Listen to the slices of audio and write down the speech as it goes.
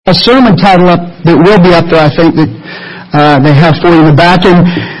a sermon title up that will be up there, I think, that they have for you in the back. And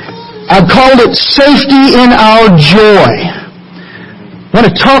I called it Safety in Our Joy. I want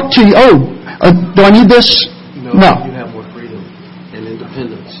to talk to you. Do I need this? No. You have more freedom and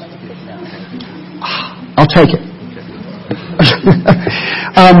independence. I'll take it.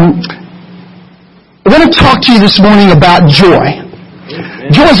 I want to talk to you this morning about joy.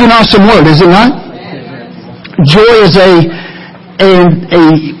 Joy is an awesome word, is it not? Joy is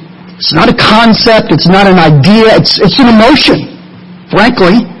it's not a concept, it's not an idea, it's an emotion,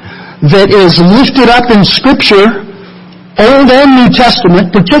 frankly, that is lifted up in Scripture, Old and New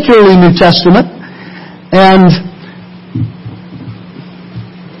Testament, particularly New Testament, and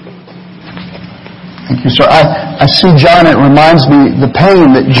thank you, sir. I see John, it reminds me the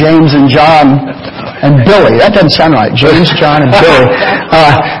pain that James and John and Billy, that doesn't sound right, James, John, and Billy,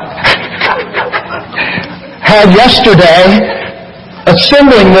 had yesterday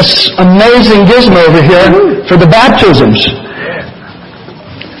assembling this amazing gizmo over here for the baptisms.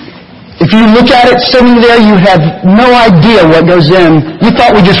 If you look at it sitting there, you have no idea what goes in. You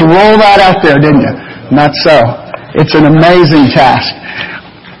thought we just roll that out there, didn't you? Not so. It's an amazing task.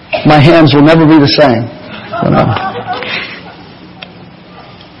 My hands will never be the same.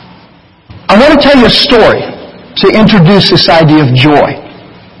 I want to tell you a story to introduce this idea of joy.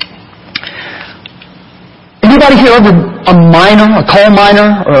 Anybody here ever a miner, a coal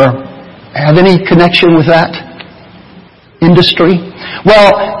miner, or have any connection with that industry?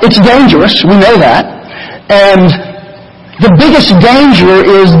 Well, it's dangerous, we know that. And the biggest danger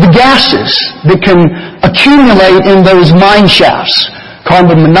is the gases that can accumulate in those mine shafts.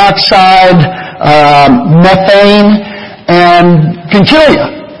 Carbon monoxide, methane, and can kill you.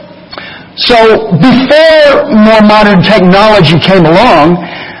 So before more modern technology came along,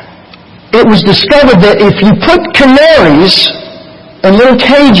 it was discovered that if you put canaries in little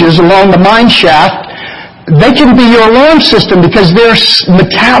cages along the mine shaft, they can be your alarm system because their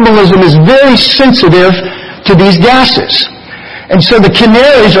metabolism is very sensitive to these gases. And so the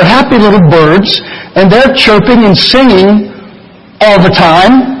canaries are happy little birds, and they're chirping and singing all the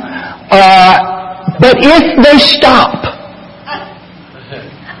time. But if they stop,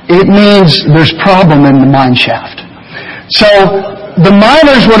 it means there's problem in the mine shaft. So the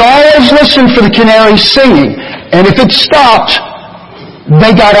miners would always listen for the canaries singing, and if it stopped,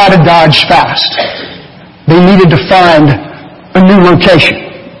 they got out of Dodge fast. They needed to find a new location.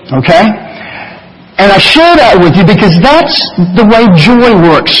 Okay? And I share that with you because that's the way joy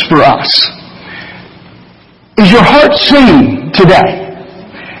works for us. Is your heart singing today?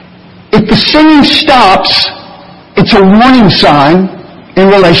 If the singing stops, it's a warning sign in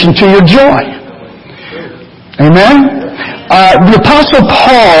relation to your joy. Amen? The Apostle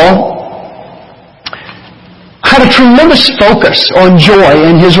Paul had a tremendous focus on joy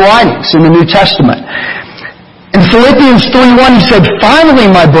in his writings in the New Testament. In Philippians 3:1 he said, "Finally,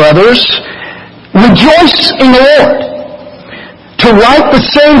 my brothers, rejoice in the Lord. To write the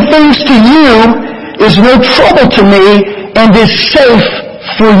same things to you is no trouble to me and is safe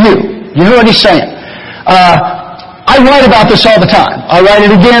for you." You hear what he's saying? I write about this all the time. I write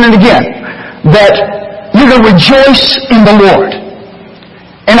it again and again. That you're to rejoice in the Lord.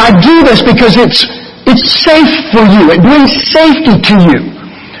 And I do this because it's safe for you. It brings safety to you.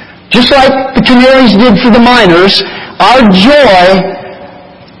 Just like the canaries did for the miners, our joy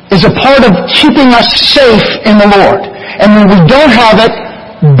is a part of keeping us safe in the Lord. And when we don't have it,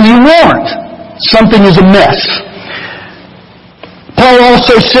 be warned. Something is amiss. Paul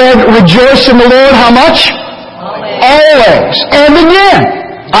also said, rejoice in the Lord how much? Always. And again,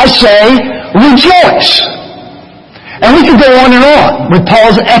 I say, rejoice. And we could go on and on with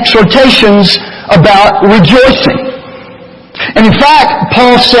Paul's exhortations about rejoicing. And in fact,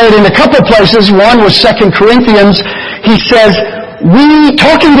 Paul said in a couple of places, one was 2 Corinthians, he says,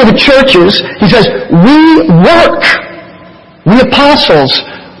 talking to the churches, he says, we work, we apostles,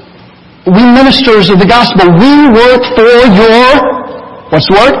 we ministers of the gospel, we work for your, what's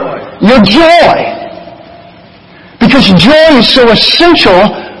the word? Your joy. Because joy is so essential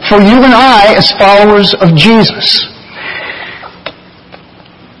for you and I as followers of Jesus.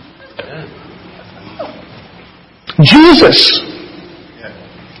 Jesus,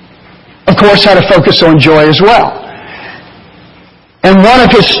 of course, had a focus on joy as well. And one of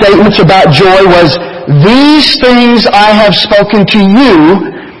his statements about joy was, these things I have spoken to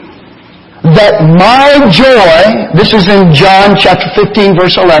you, that my joy, this is in John chapter 15,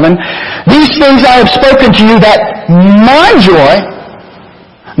 verse 11, these things I have spoken to you, that my joy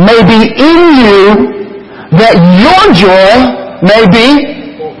may be in you, that your joy may be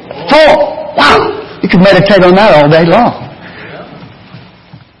full. Wow! You could meditate on that all day long.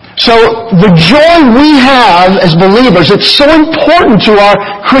 So the joy we have as believers, it's so important to our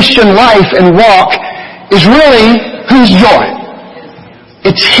Christian life and walk, is really whose joy?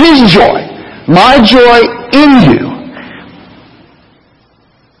 It's His joy. My joy in you.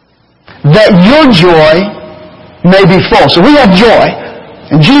 That your joy may be full. So we have joy,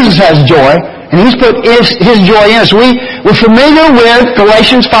 and Jesus has joy, and He's put His joy in us. We're familiar with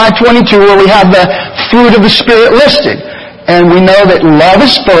Galatians 5:22, where we have the fruit of the Spirit listed. And we know that love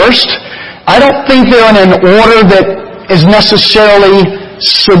is first. I don't think they're in an order that is necessarily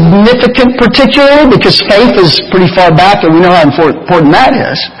significant particularly, because faith is pretty far back and we know how important that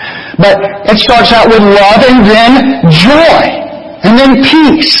is. But it starts out with love and then joy and then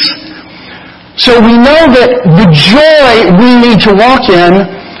peace. So we know that the joy we need to walk in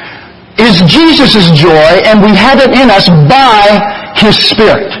is Jesus' joy, and we have it in us by His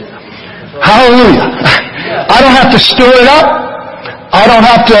Spirit. Hallelujah. I don't have to stir it up.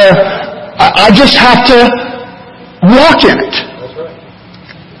 I just have to walk in it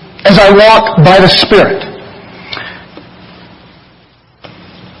as I walk by the Spirit.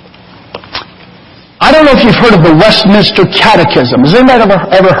 I don't know if you've heard of the Westminster Catechism. Has anybody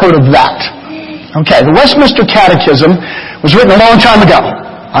ever heard of that? Okay, the Westminster Catechism was written a long time ago.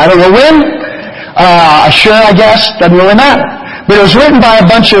 I don't know when. I guess. Doesn't really matter. But it was written by a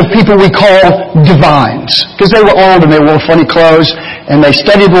bunch of people we call divines, because they were old and they wore funny clothes and they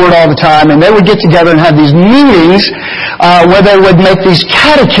studied the Word all the time, and they would get together and have these meetings where they would make these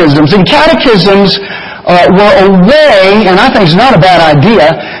catechisms. And catechisms were a way, and I think it's not a bad idea,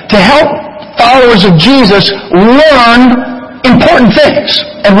 to help followers of Jesus learn important things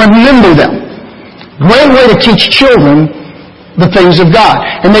and remember them. Great way to teach children the things of God.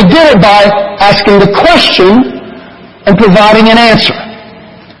 And they did it by asking the question and providing an answer.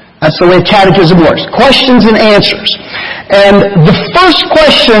 That's the way catechism works. Questions and answers. And the first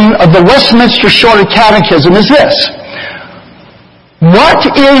question of the Westminster Shorter Catechism is this: what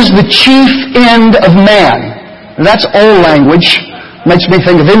is the chief end of man? That's old language. Makes me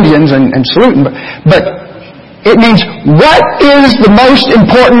think of Indians and saluting. But it means, what is the most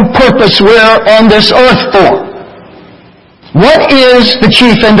important purpose we're on this earth for? What is the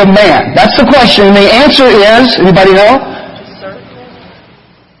chief end of man? That's the question. And the answer is, anybody know?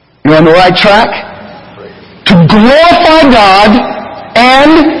 You're on the right track. To glorify God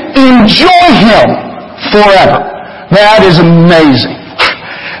and enjoy Him forever. That is amazing.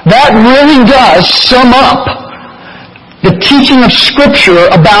 That really does sum up the teaching of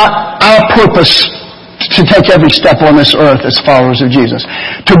Scripture about our purpose to take every step on this earth as followers of Jesus.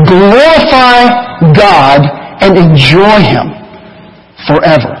 To glorify God and enjoy Him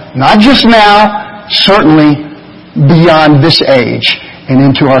forever. Not just now, certainly beyond this age and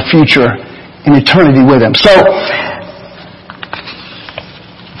into our future in eternity with Him. So,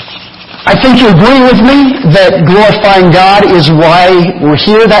 I think you agree with me that glorifying God is why we're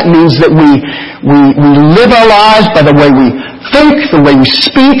here. That means that we live our lives by the way we think, the way we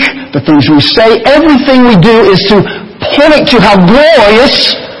speak, the things we say. Everything we do is to point to how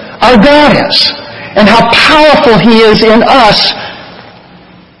glorious our God is and how powerful He is in us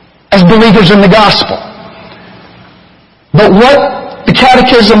as believers in the gospel. But what the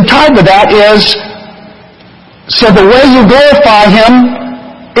catechism tied to that is, so the way you glorify Him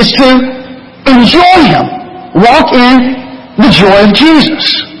is to enjoy Him. Walk in the joy of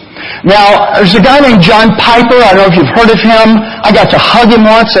Jesus. Now, there's a guy named John Piper. I don't know if you've heard of him. I got to hug him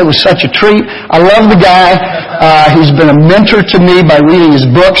once. It was such a treat. I love the guy. He's been a mentor to me by reading his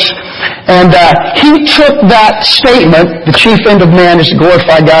books. And he took that statement, the chief end of man is to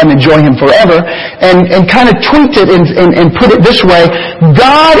glorify God and enjoy Him forever, and kind of tweaked it and put it this way: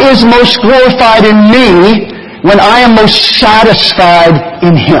 God is most glorified in me when I am most satisfied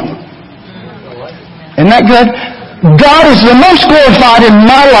in Him. Isn't that good? God is the most glorified in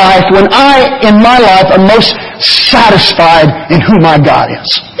my life when I, in my life, am most satisfied in who my God is.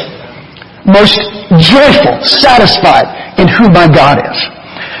 Most joyful, satisfied in who my God is.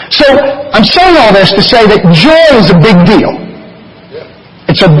 So, I'm saying all this to say that joy is a big deal.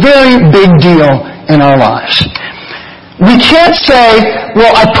 It's a very big deal in our lives. We can't say,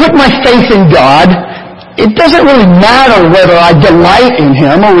 well, I put my faith in God. It doesn't really matter whether I delight in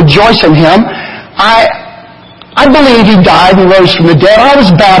Him or rejoice in Him. I believe He died and rose from the dead. I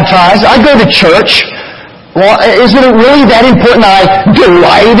was baptized. I go to church. Well, isn't it really that important I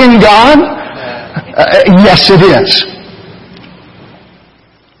delight in God? Yes, it is.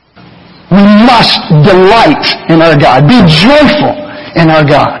 We must delight in our God. Be joyful in our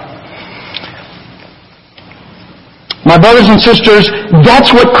God. My brothers and sisters,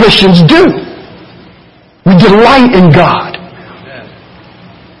 that's what Christians do. We delight in God.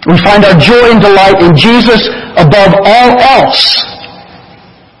 We find our joy and delight in Jesus above all else.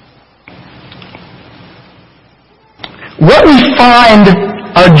 What we find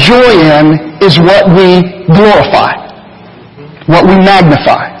our joy in is what we glorify, what we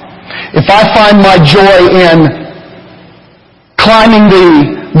magnify. If I find my joy in climbing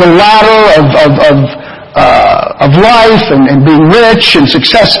the ladder of life and being rich and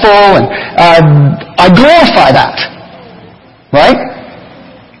successful, and I glorify that, right?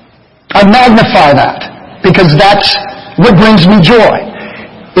 I magnify that because that's what brings me joy.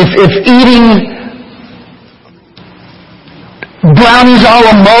 If eating brownies a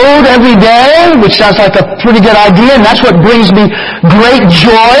la mode every day, which sounds like a pretty good idea, and that's what brings me great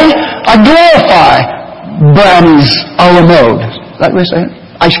joy, I glorify brownies a la mode. Is that what you're saying?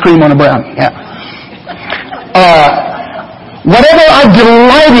 Ice cream on a brownie, yeah. Whatever I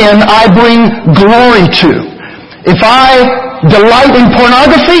delight in, I bring glory to. If I delight in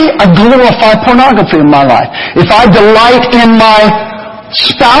pornography, I glorify pornography in my life. If I delight in my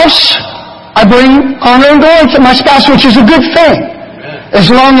spouse, I bring honor and glory to my spouse, which is a good thing. As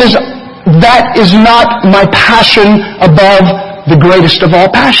long as that is not my passion above the greatest of all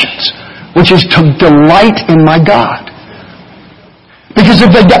passions, which is to delight in my God. Because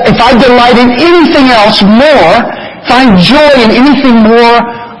if I delight in anything else more, find joy in anything more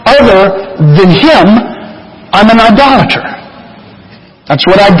other than Him, I'm an idolater. That's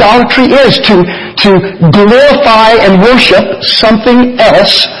what idolatry is, to glorify and worship something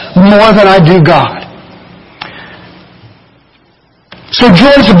else more than I do God. So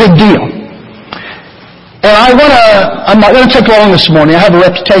joy is a big deal. And I'm not going to take long this morning. I have a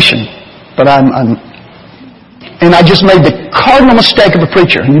reputation, but and I just made the cardinal mistake of a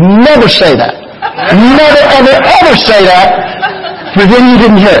preacher. You never say that. Never, ever, ever say that, for then you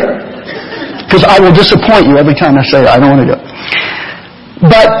didn't hear it. Because I will disappoint you every time I say that. I don't want to do it.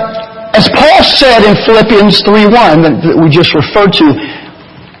 But as Paul said in Philippians 3:1 that we just referred to,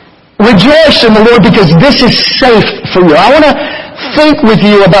 rejoice in the Lord because this is safe for you. I want to think with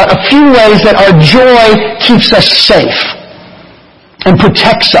you about a few ways that our joy keeps us safe and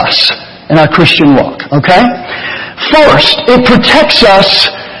protects us in our Christian walk, okay? First, it protects us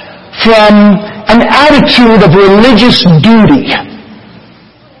from an attitude of religious duty.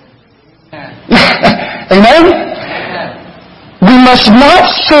 Amen? We must not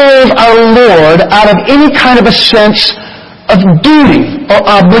serve our Lord out of any kind of a sense of duty or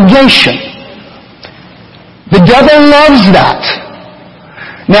obligation. The devil loves that.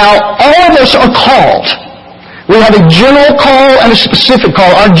 Now, all of us are called. We have a general call and a specific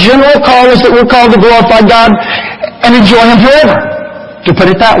call. Our general call is that we're called to glorify God and enjoy Him forever, to put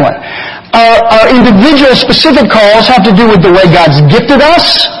it that way. Our individual specific calls have to do with the way God's gifted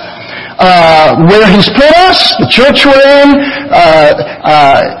us, where He's put us, the church we're in,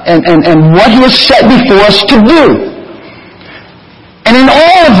 and what He has set before us to do. And in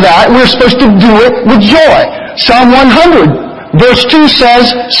all of that, we're supposed to do it with joy. Psalm 100, verse 2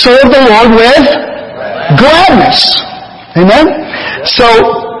 says, serve the Lord with gladness. Amen? So,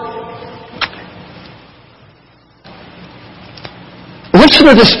 listen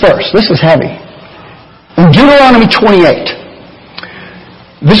to this verse. This is heavy. In Deuteronomy 28,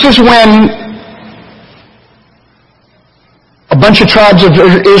 this is when a bunch of tribes of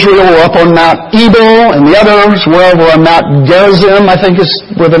Israel were up on Mount Ebal, and the others were on Mount Gerizim, I think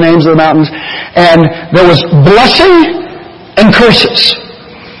were the names of the mountains. And there was blessing and curses.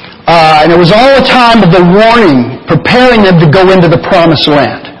 And it was all a time of the warning, preparing them to go into the promised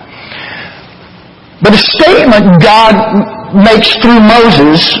land. But a statement God makes through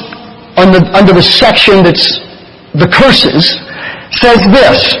Moses under the section that's the curses says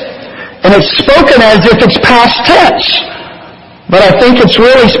this, and it's spoken as if it's past tense. But I think it's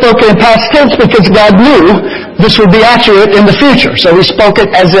really spoken in past tense because God knew this would be accurate in the future. So He spoke it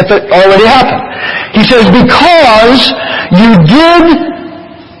as if it already happened. He says, because you did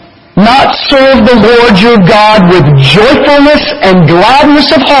not serve the Lord your God with joyfulness and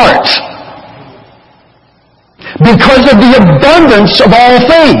gladness of heart, because of the abundance of all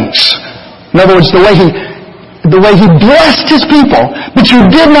things. In other words, the way He blessed His people, but you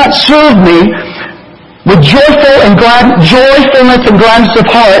did not serve me with joyfulness and gladness of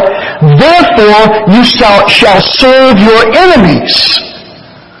heart, therefore you shall serve your enemies,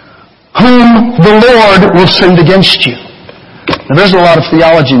 whom the Lord will send against you. Now there's a lot of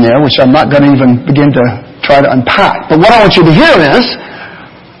theology in there, which I'm not going to even begin to try to unpack. But what I want you to hear is,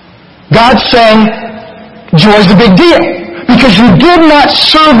 God's saying, joy is a big deal. Because you did not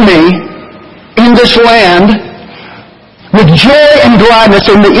serve me in this land with joy and gladness.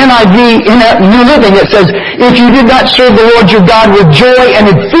 In the NIV, in that New Living, it says, if you did not serve the Lord your God with joy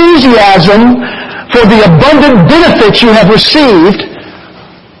and enthusiasm for the abundant benefits you have received,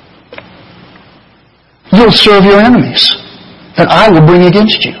 you'll serve your enemies that I will bring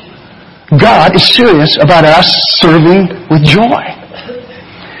against you. God is serious about us serving with joy.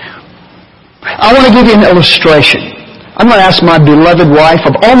 I want to give you an illustration. I'm going to ask my beloved wife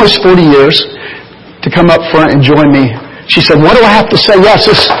of almost 40 years to come up front and join me. She said, what do I have to say? Yes,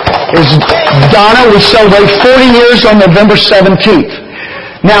 this is Donna. We celebrate 40 years on November 17th.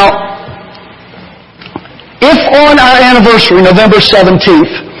 Now, if on our anniversary, November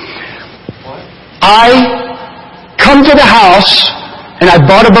 17th, I come to the house and I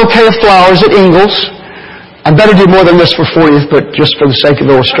bought a bouquet of flowers at Ingles. I better do more than this for 40th, but just for the sake of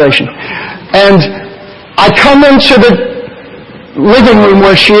illustration. And I come into the living room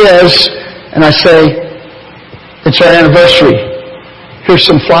where she is, and I say, it's our anniversary. Here's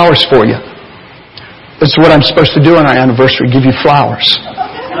some flowers for you. That's what I'm supposed to do on our anniversary, give you flowers.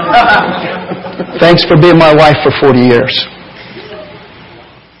 Thanks for being my wife for 40 years.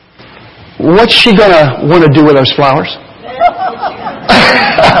 What's she going to want to do with those flowers?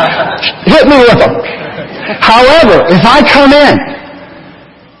 Hit me with them. However, if I come in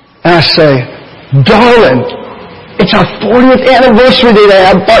and I say, darling, it's our 40th anniversary today.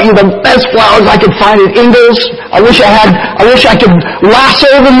 I bought you the best flowers I could find at Ingles. I wish I could lasso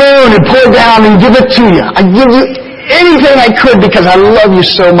the moon and pull it down and give it to you. I'd give you anything I could because I love you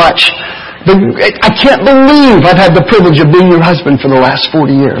so much. I can't believe I've had the privilege of being your husband for the last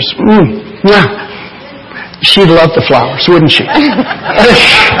 40 years. Yeah. She'd love the flowers, wouldn't she?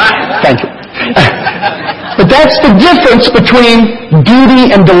 Thank you. But that's the difference between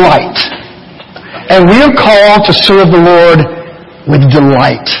duty and delight. And we are called to serve the Lord with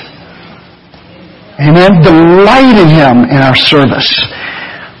delight. Amen? Delight in Him in our service.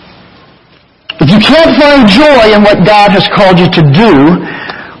 If you can't find joy in what God has called you to do,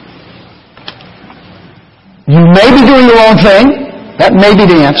 you may be doing the wrong thing. That may be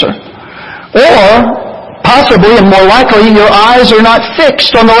the answer. Or, possibly, and more likely, your eyes are not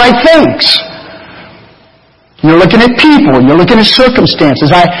fixed on the right things. You're looking at people. You're looking at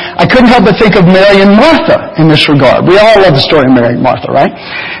circumstances. I couldn't help but think of Mary and Martha in this regard. We all love the story of Mary and Martha, right?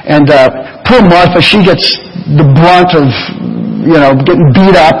 And poor Martha, she gets the brunt of, getting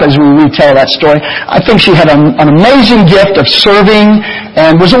beat up as we retell that story. I think she had an amazing gift of serving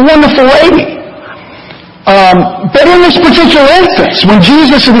and was a wonderful lady. But in this particular instance, when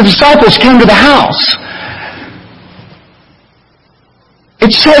Jesus and the disciples came to the house, it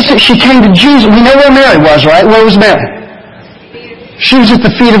says that she came to Jesus. We know where Mary was, right? Where was Mary? She was at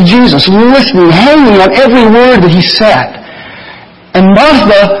the feet of Jesus, listening, hanging on every word that He said. And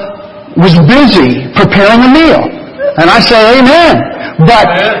Martha was busy preparing a meal. And I say, amen. But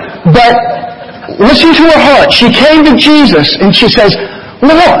listen to her heart. She came to Jesus and she says,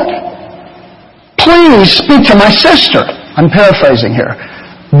 Lord, please speak to my sister. I'm paraphrasing here.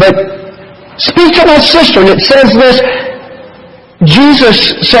 But speak to my sister. And it says this,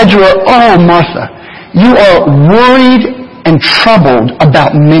 Jesus said to her, oh, Martha, you are worried and troubled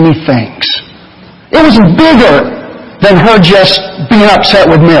about many things. It was bigger than her just being upset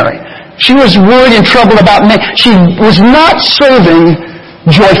with Mary. She was worried and troubled about many. She was not serving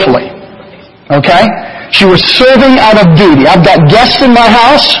joyfully. Okay? She was serving out of duty. I've got guests in my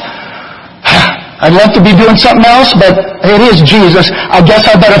house. I'd love to be doing something else, but it is Jesus. I guess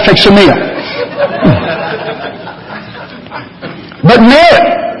I better fix a meal. But Mary,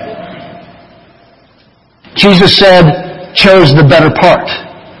 Jesus said, chose the better part.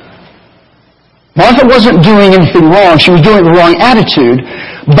 Martha wasn't doing anything wrong. She was doing the wrong attitude.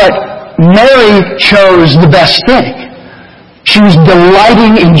 But Mary chose the best thing. She was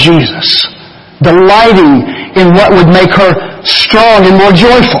delighting in Jesus. Delighting in what would make her strong and more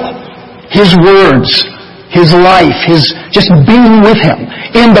joyful. His words, His life, His just being with Him.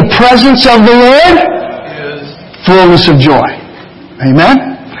 In the presence of the Lord, fullness of joy.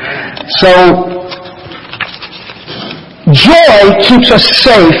 Amen? So, joy keeps us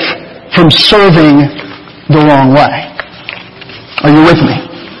safe from serving the wrong way. Are you with me?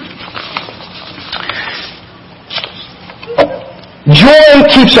 Joy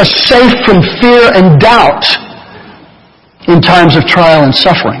keeps us safe from fear and doubt in times of trial and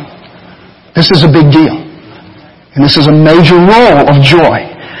suffering. This is a big deal. And this is a major role of joy.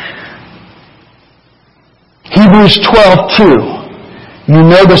 Hebrews 12:2. You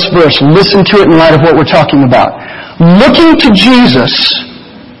know this verse. Listen to it in light of what we're talking about. Looking to Jesus.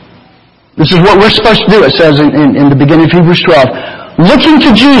 This is what we're supposed to do. It says in the beginning of Hebrews 12. Looking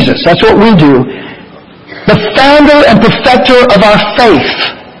to Jesus. That's what we do. the founder and perfecter of our faith,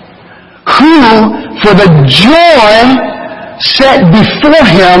 who, for the joy set before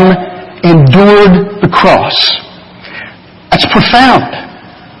him, endured the cross. That's profound.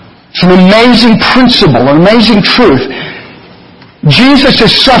 It's an amazing principle, an amazing truth. Jesus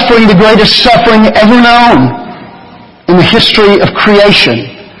is suffering the greatest suffering ever known in the history of creation.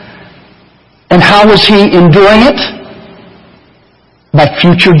 And how was he enduring it? By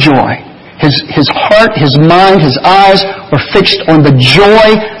future joy. His heart, his mind, his eyes were fixed on the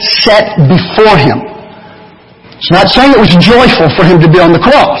joy set before him. It's not saying it was joyful for him to be on the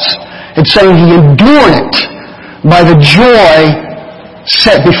cross. It's saying he endured it by the joy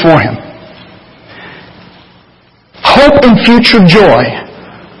set before him. Hope in future joy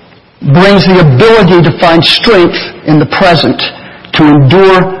brings the ability to find strength in the present, to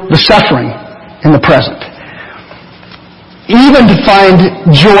endure the suffering in the present. Even to find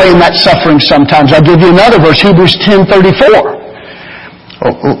joy in that suffering sometimes. I'll give you another verse, Hebrews 10:34.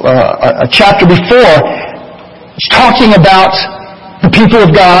 A chapter before, it's talking about the people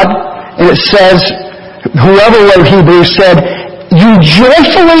of God, and it says, whoever wrote Hebrews said, you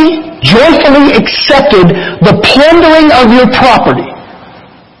joyfully accepted the plundering of your property.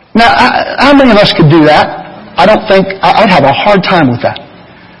 Now, how many of us could do that? I don't think, I'd have a hard time with that.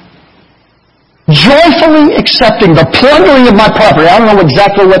 Joyfully accepting the plundering of my property. I don't know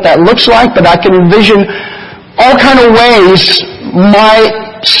exactly what that looks like, but I can envision all kind of ways my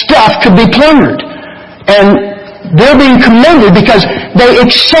stuff could be plundered. And they're being commended because they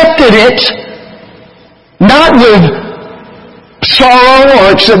accepted it not with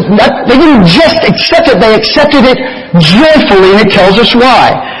sorrow or they didn't just accept it, they accepted it joyfully, and it tells us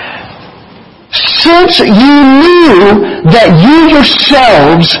why. Since you knew that you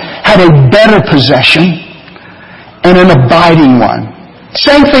yourselves had a better possession and an abiding one.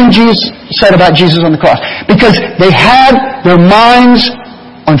 Same thing Jesus said about Jesus on the cross. Because they had their minds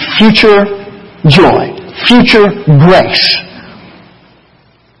on future joy, future grace.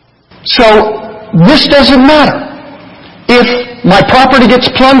 So, this doesn't matter. If my property gets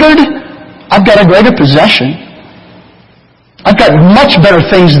plundered, I've got a greater possession. I've got much better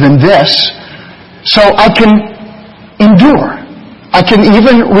things than this. So I can endure. I can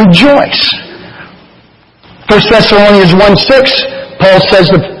even rejoice. 1 Thessalonians 1:6, Paul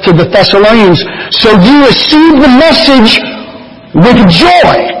says to the Thessalonians, so you receive the message with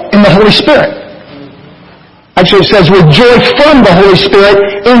joy in the Holy Spirit. Actually, it says with joy from the Holy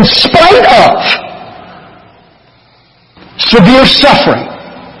Spirit in spite of severe suffering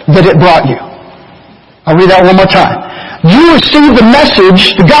that it brought you. I'll read that one more time. You receive the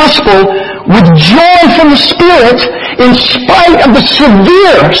message, the gospel, with joy from the Spirit in spite of the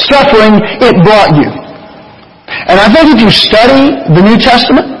severe suffering it brought you. And I think if you study the New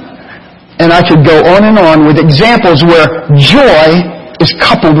Testament, and I could go on and on with examples where joy is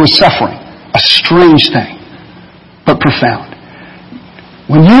coupled with suffering. A strange thing, but profound.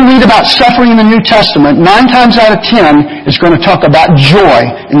 When you read about suffering in the New Testament, 9 times out of 10, it's going to talk about joy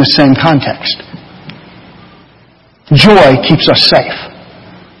in the same context. Joy keeps us safe.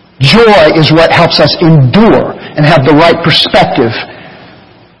 Joy is what helps us endure and have the right perspective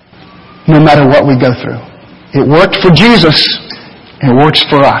no matter what we go through. It worked for Jesus, and it works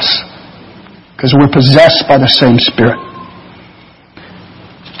for us because we're possessed by the same Spirit.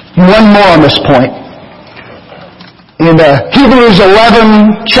 One more on this point. In Hebrews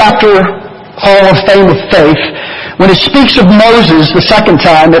 11 chapter, Hall of Fame of Faith, when it speaks of Moses the second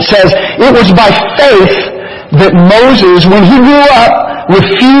time, it says, it was by faith that Moses, when he grew up,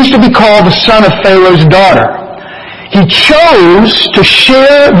 refused to be called the son of Pharaoh's daughter. He chose to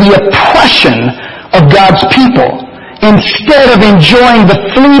share the oppression of God's people instead of enjoying the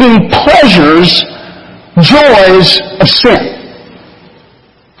fleeting pleasures, joys of sin.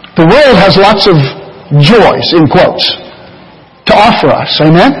 The world has lots of joys, in quotes, to offer us.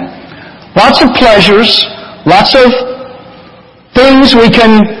 Amen? Lots of pleasures, lots of things we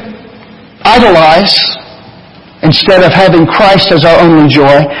can idolize instead of having Christ as our only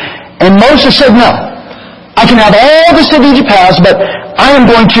joy. And Moses said, no, I can have all this that Egypt has, but I am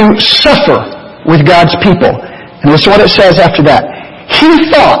going to suffer with God's people. And listen to what it says after that. He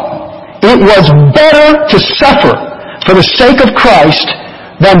thought it was better to suffer for the sake of Christ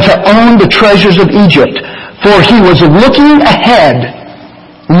than to own the treasures of Egypt. For he was looking ahead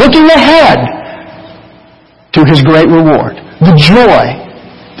to his great reward, the joy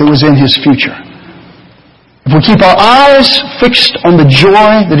that was in his future. If we keep our eyes fixed on the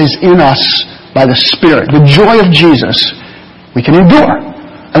joy that is in us by the Spirit, the joy of Jesus, we can endure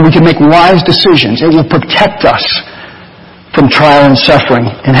and we can make wise decisions. It will protect us from trial and suffering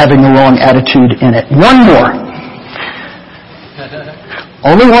and having the wrong attitude in it. One more.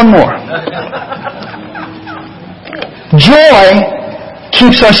 Only one more. Joy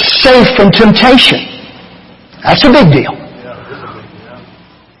keeps us safe from temptation. That's a big deal.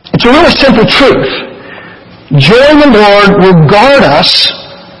 It's a really simple truth. Joy in the Lord will guard us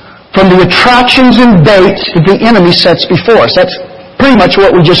from the attractions and baits that the enemy sets before us. That's pretty much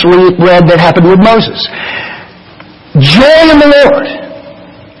what we just read that happened with Moses. Joy in the Lord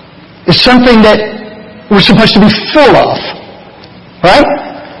is something that we're supposed to be full of. Right?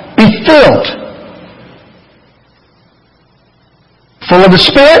 Be filled. Full of the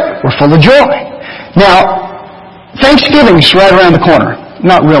Spirit, we're full of joy. Now, Thanksgiving's right around the corner.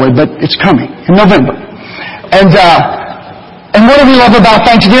 Not really, but it's coming in November. And what do we love about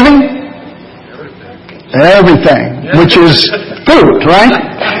Thanksgiving? Everything, which is food, right?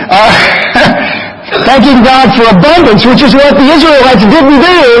 Thanking God for abundance, which is what the Israelites didn't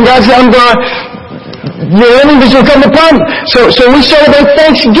do. And God said, your enemies will come upon you. So we celebrate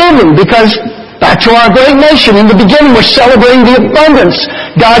Thanksgiving because back to our great nation, in the beginning we're celebrating the abundance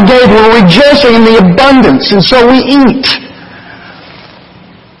God gave. We're rejoicing in the abundance. And so we eat.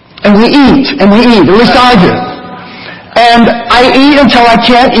 And we eat, and we eat. At least I do. And I eat until I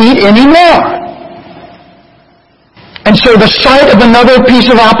can't eat anymore. And so the sight of another piece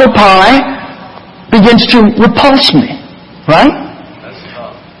of apple pie begins to repulse me. Right?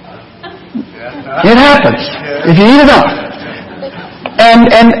 It happens. If you eat enough.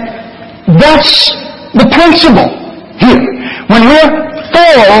 And that's the principle here. When we're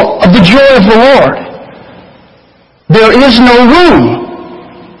full of the joy of the Lord, there is no room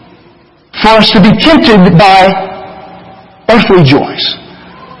for us to be tempted by earthly joys.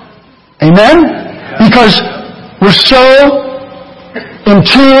 Amen? Because we're so in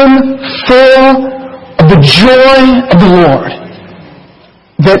tune, full of the joy of the Lord,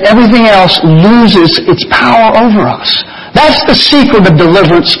 that everything else loses its power over us. That's the secret of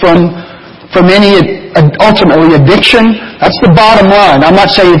deliverance from any, ultimately, addiction. That's the bottom line. I'm not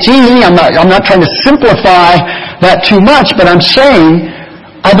saying it's easy. I'm not trying to simplify that too much, but I'm saying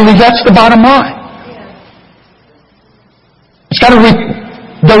I believe that's the bottom line. It's got to be,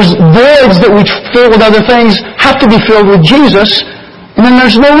 those voids that we fill with other things have to be filled with Jesus, and then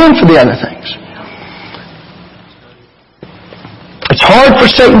there's no room for the other things. It's hard for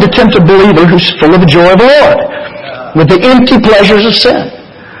Satan to tempt a believer who's full of the joy of the Lord with the empty pleasures of sin.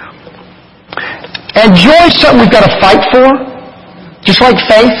 And joy is something we've got to fight for, just like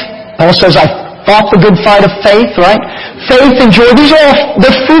faith. Paul says, I fought the good fight of faith, right? Faith and joy, these are all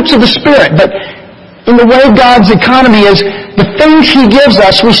the fruits of the Spirit. But in the way God's economy is, the things He gives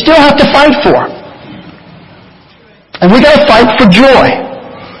us, we still have to fight for. And we got to fight for joy.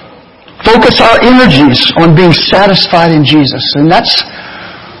 Focus our energies on being satisfied in Jesus. And that's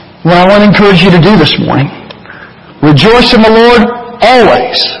what I want to encourage you to do this morning. Rejoice in the Lord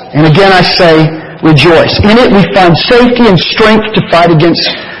always. And again I say, rejoice. In it we find safety and strength to fight against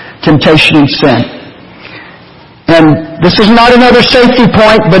temptation and sin. And this is not another safety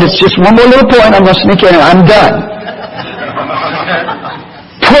point, but it's just one more little point. I'm going to sneak in and I'm done.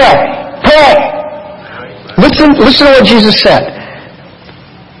 Pray. Pray. Listen to what Jesus said.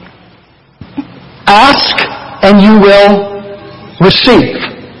 Ask and you will receive.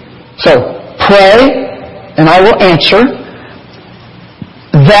 So, pray and I will answer,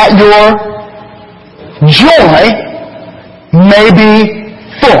 that your joy may be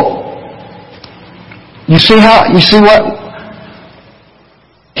full. You see what?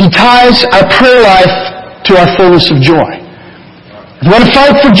 He ties our prayer life to our fullness of joy. If you want to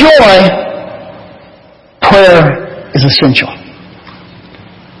fight for joy, prayer is essential.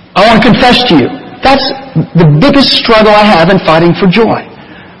 I want to confess to you, that's the biggest struggle I have in fighting for joy.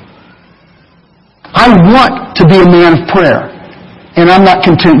 I want to be a man of prayer, and I'm not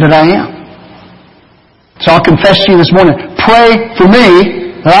content that I am. So I'll confess to you this morning, pray for me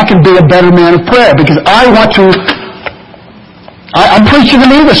that I can be a better man of prayer, because I'm preaching to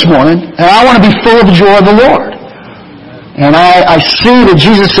me this morning, and I want to be full of the joy of the Lord. And I see that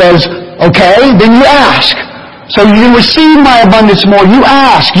Jesus says, okay, then you ask. So you can receive my abundance more. You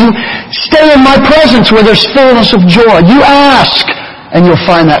ask. You stay in my presence where there's fullness of joy. You ask, and you'll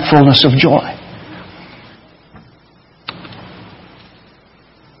find that fullness of joy.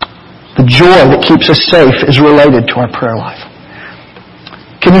 The joy that keeps us safe is related to our prayer life.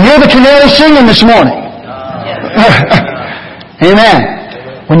 Can you hear the canary singing this morning? Amen.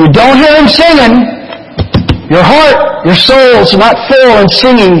 When you don't hear him singing, your heart, your soul's not full and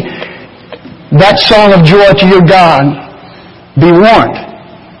singing that song of joy to your God. Be warned.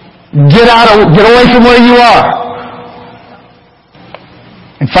 Get away from where you are.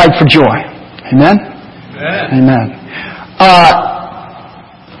 fight for joy. Amen? Amen.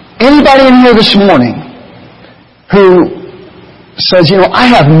 Anybody in here this morning who says, I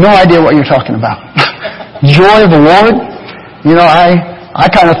have no idea what you're talking about. Joy of the Lord? I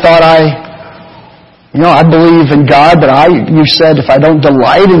kind of thought I believe in God, but you said if I don't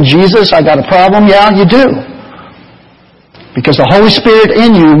delight in Jesus, I got a problem. Yeah, you do. Because the Holy Spirit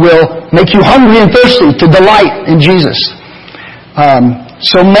in you will make you hungry and thirsty to delight in Jesus.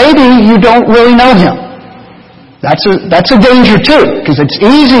 So maybe you don't really know Him. That's a danger too, because it's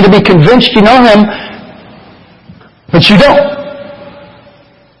easy to be convinced you know Him, but you don't.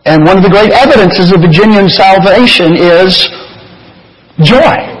 And one of the great evidences of a genuine salvation is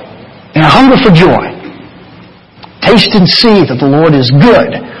joy and a hunger for joy. Taste and see that the Lord is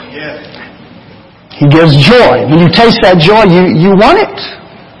good. He gives joy. When you taste that joy, you want it.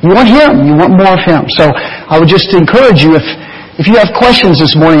 You want Him. You want more of Him. So I would just encourage you, if you have questions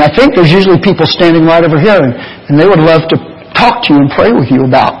this morning, I think there's usually people standing right over here, and they would love to talk to you and pray with you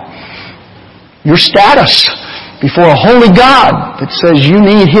about your status before a holy God that says you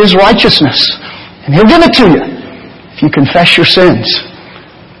need His righteousness. And He'll give it to you if you confess your sins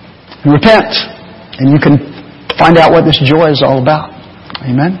and repent. And you can find out what this joy is all about.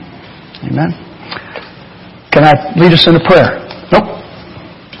 Amen? Amen? Can I lead us in a prayer? Nope.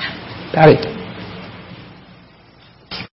 Patty.